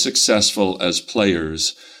most successful as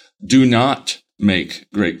players do not make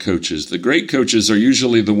great coaches. The great coaches are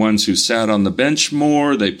usually the ones who sat on the bench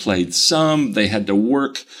more. They played some. They had to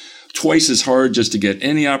work twice as hard just to get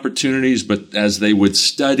any opportunities, but as they would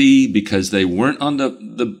study, because they weren't on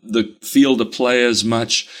the field to play as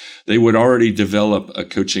much, they would already develop a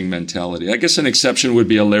coaching mentality. I guess an exception would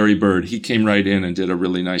be a Larry Bird. He came right in and did a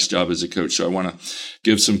really nice job as a coach. So I want to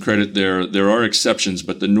give some credit there. There are exceptions,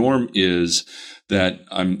 but the norm is that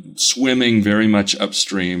I'm swimming very much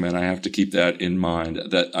upstream, and I have to keep that in mind,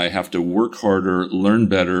 that I have to work harder, learn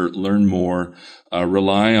better, learn more,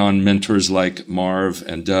 rely on mentors like Marv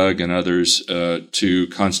and Doug and others to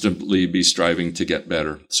constantly be striving to get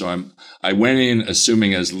better. So I went in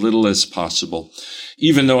assuming as little as possible,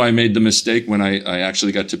 even though I made the mistake when I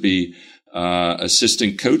actually got to be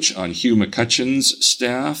assistant coach on Hugh McCutcheon's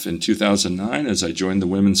staff in 2009 as I joined the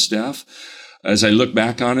women's staff. As I look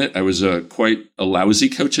back on it, I was quite a lousy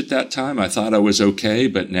coach at that time. I thought I was okay,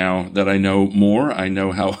 but now that I know more, I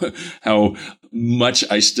know how much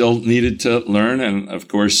I still needed to learn. And of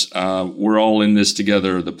course, we're all in this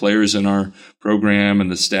together, the players in our program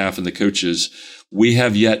and the staff and the coaches. We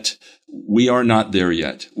are not there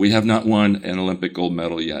yet. We have not won an Olympic gold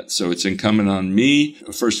medal yet. So it's incumbent on me,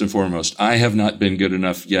 first and foremost. I have not been good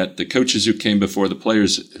enough yet. The coaches who came before, the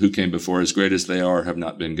players who came before, as great as they are, have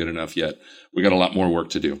not been good enough yet. We got a lot more work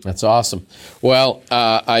to do. That's awesome. Well,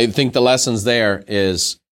 I think the lessons there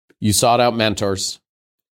is you sought out mentors.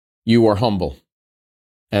 You were humble.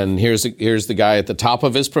 And here's the guy at the top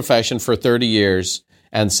of his profession for 30 years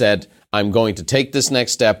and said, I'm going to take this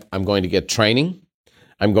next step. I'm going to get training.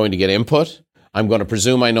 I'm going to get input. I'm going to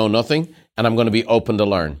presume I know nothing, and I'm going to be open to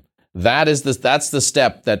learn. That's the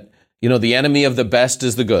step that, the enemy of the best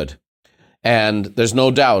is the good. And there's no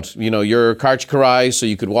doubt, you're Karch Karai, so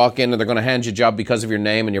you could walk in and they're going to hand you a job because of your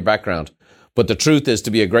name and your background. But the truth is,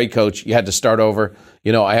 to be a great coach, you had to start over.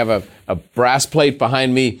 I have a brass plate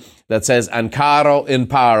behind me that says Ancaro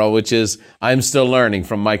Imparo, which is I'm still learning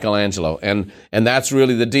from Michelangelo. And that's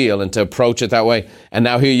really the deal, and to approach it that way. And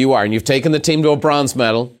now here you are, and you've taken the team to a bronze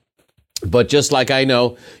medal. But just like I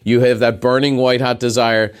know, you have that burning white-hot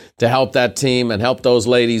desire to help that team and help those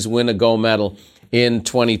ladies win a gold medal in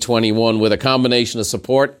 2021 with a combination of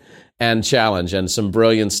support and challenge and some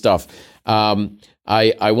brilliant stuff.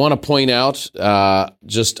 I want to point out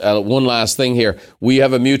just one last thing here. We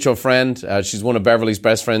have a mutual friend. She's one of Beverly's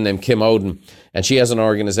best friends named Kim Oden, and she has an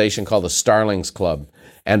organization called the Starlings Club.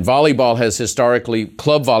 And volleyball has historically,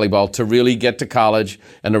 club volleyball, to really get to college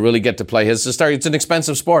and to really get to play, it's an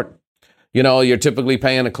expensive sport. You're typically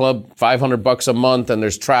paying a club $500 a month, and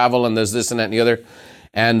there's travel, and there's this and that and the other.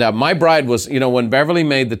 And my bride was, when Beverly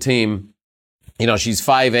made the team, she's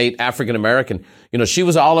 5'8", African-American. She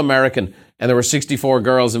was All-American, and there were 64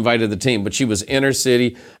 girls invited to the team, but she was inner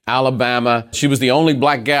city, Alabama. She was the only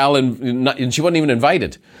black gal, and she wasn't even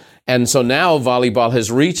invited. And so now volleyball has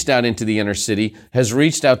reached out into the inner city, has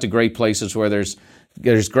reached out to great places where there's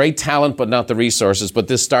great talent, but not the resources. But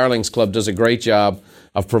this Starlings Club does a great job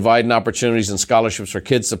of providing opportunities and scholarships for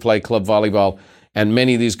kids to play club volleyball. And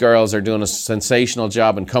many of these girls are doing a sensational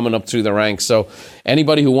job and coming up through the ranks. So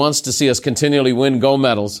anybody who wants to see us continually win gold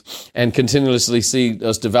medals and continuously see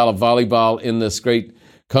us develop volleyball in this great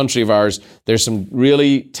country of ours, there's some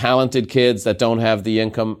really talented kids that don't have the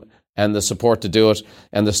income and the support to do it.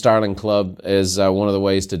 And the Starling Club is one of the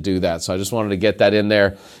ways to do that. So I just wanted to get that in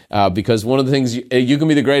there because one of the things, you can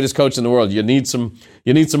be the greatest coach in the world. You need some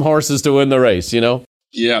horses to win the race,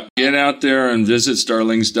 Yeah, get out there and visit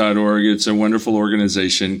starlings.org. It's a wonderful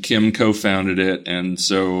organization. Kim co-founded it, and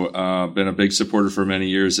so been a big supporter for many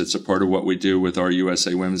years. It's a part of what we do with our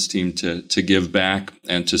USA women's team to give back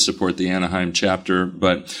and to support the Anaheim chapter.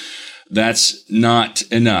 But that's not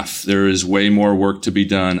enough. There is way more work to be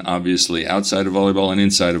done, obviously, outside of volleyball and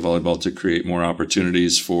inside of volleyball to create more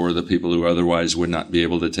opportunities for the people who otherwise would not be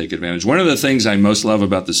able to take advantage. One of the things I most love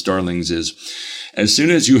about the Starlings is as soon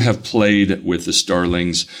as you have played with the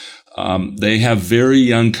Starlings, they have very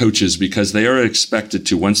young coaches because they are expected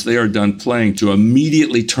to, once they are done playing, to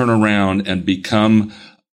immediately turn around and become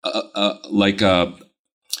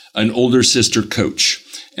an older sister coach.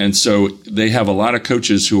 And so they have a lot of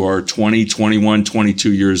coaches who are 20, 21,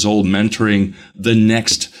 22 years old mentoring the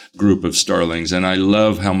next group of Starlings. And I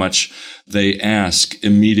love how much they ask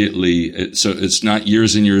immediately. So it's not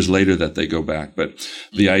years and years later that they go back, but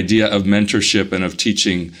the idea of mentorship and of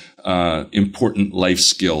teaching important life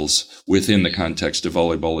skills within the context of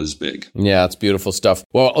volleyball is big. Yeah, it's beautiful stuff.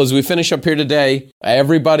 Well, as we finish up here today,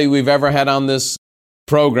 everybody we've ever had on this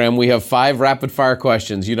program, we have 5 rapid-fire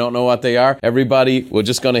questions. You don't know what they are? Everybody, we're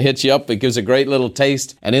just going to hit you up. It gives a great little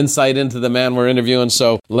taste and insight into the man we're interviewing.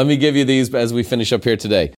 So let me give you these as we finish up here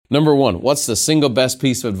today. Number 1, what's the single best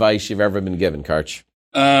piece of advice you've ever been given, Karch?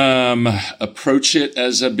 Approach it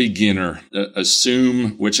as a beginner.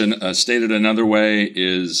 Assume, which stated another way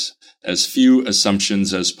is as few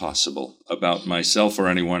assumptions as possible about myself or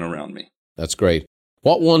anyone around me. That's great.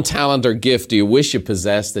 What one talent or gift do you wish you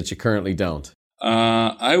possessed that you currently don't?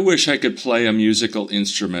 I wish I could play a musical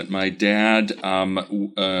instrument. My dad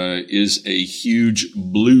is a huge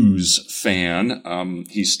blues fan.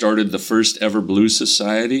 He started the first ever blues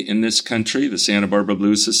society in this country, the Santa Barbara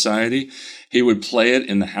Blues Society. He would play it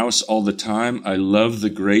in the house all the time. I love the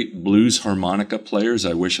great blues harmonica players.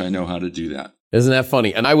 I wish I know how to do that. Isn't that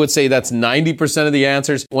funny? And I would say that's 90% of the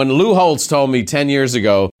answers. When Lou Holtz told me 10 years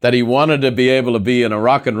ago that he wanted to be able to be in a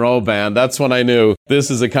rock and roll band, that's when I knew this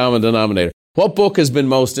is a common denominator. What book has been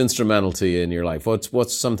most instrumental to you in your life?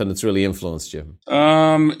 What's something that's really influenced you?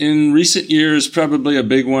 In recent years, probably a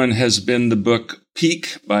big one has been the book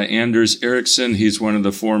Peak by Anders Ericsson. He's one of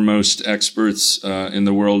the foremost experts in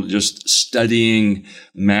the world, just studying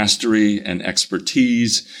mastery and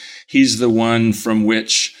expertise. He's the one from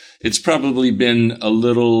which it's probably been a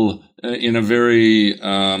little, in a very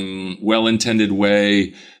well-intended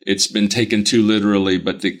way, it's been taken too literally,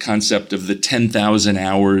 but the concept of the 10,000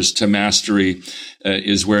 hours to mastery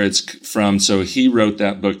is where it's from. So he wrote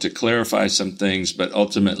that book to clarify some things, but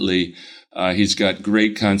ultimately he's got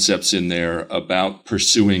great concepts in there about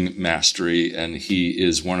pursuing mastery, and he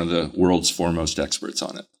is one of the world's foremost experts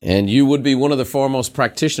on it. And you would be one of the foremost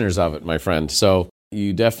practitioners of it, my friend. So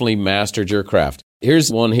you definitely mastered your craft.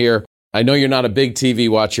 Here's one here. I know you're not a big TV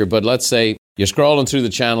watcher, but let's say you're scrolling through the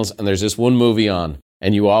channels and there's this one movie on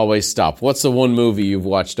and you always stop. What's the one movie you've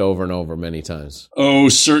watched over and over many times? Oh,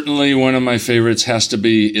 certainly one of my favorites has to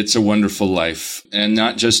be It's a Wonderful Life, and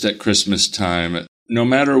not just at Christmas time. No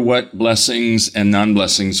matter what blessings and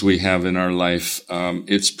non-blessings we have in our life,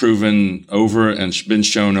 it's proven over and been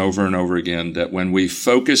shown over and over again that when we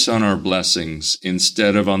focus on our blessings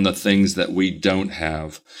instead of on the things that we don't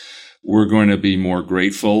have, we're going to be more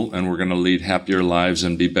grateful and we're going to lead happier lives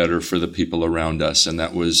and be better for the people around us. And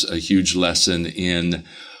that was a huge lesson in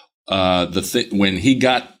when he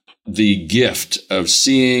got the gift of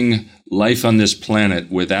seeing life on this planet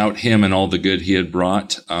without him and all the good he had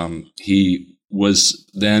brought. He was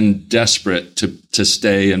then desperate to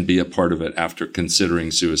stay and be a part of it after considering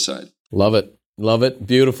suicide. Love it. Love it.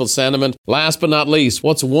 Beautiful sentiment. Last but not least,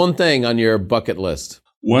 what's one thing on your bucket list?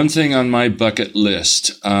 One thing on my bucket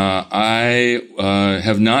list, I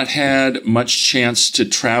have not had much chance to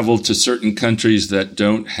travel to certain countries that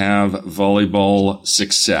don't have volleyball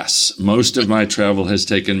success. Most of my travel has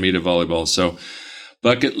taken me to volleyball. So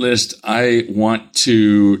bucket list, I want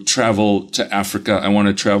to travel to Africa. I want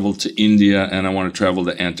to travel to India, and I want to travel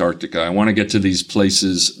to Antarctica. I want to get to these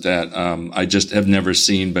places that I just have never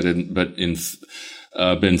seen, but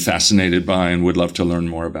been fascinated by and would love to learn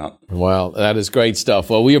more about. Well, that is great stuff.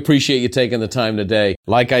 Well, we appreciate you taking the time today.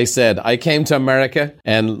 Like I said, I came to America,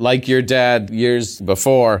 and like your dad years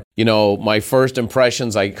before, my first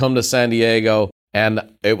impressions, I come to San Diego, and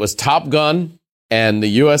it was Top Gun and the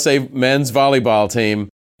USA men's volleyball team.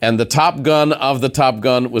 And the top gun of the top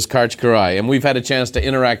gun was Karch Kiraly. And we've had a chance to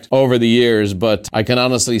interact over the years, but I can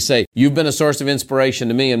honestly say you've been a source of inspiration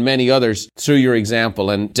to me and many others through your example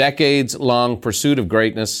and decades-long pursuit of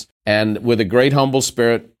greatness and with a great humble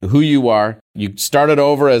spirit, who you are. You started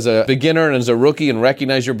over as a beginner and as a rookie and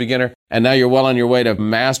recognize you're a beginner, and now you're well on your way to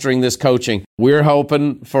mastering this coaching. We're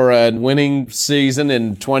hoping for a winning season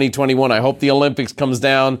in 2021. I hope the Olympics comes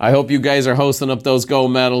down. I hope you guys are hosting up those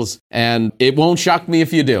gold medals, and it won't shock me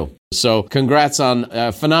if you do. So congrats on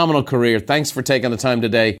a phenomenal career. Thanks for taking the time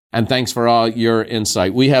today, and thanks for all your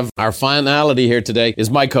insight. We have our finality here today is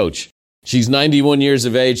my coach. She's 91 years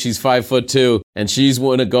of age. She's 5'2", and she's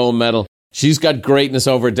won a gold medal. She's got greatness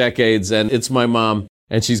over decades, and it's my mom,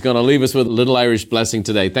 and she's going to leave us with a little Irish blessing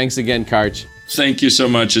today. Thanks again, Karch. Thank you so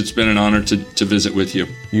much. It's been an honor to visit with you.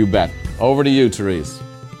 You bet. Over to you, Therese.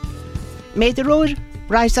 May the road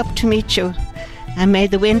rise up to meet you, and may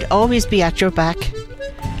the wind always be at your back.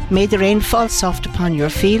 May the rain fall soft upon your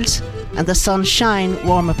fields, and the sun shine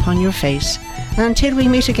warm upon your face. And until we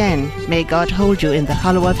meet again, may God hold you in the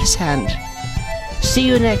hollow of his hand. See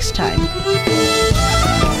you next time.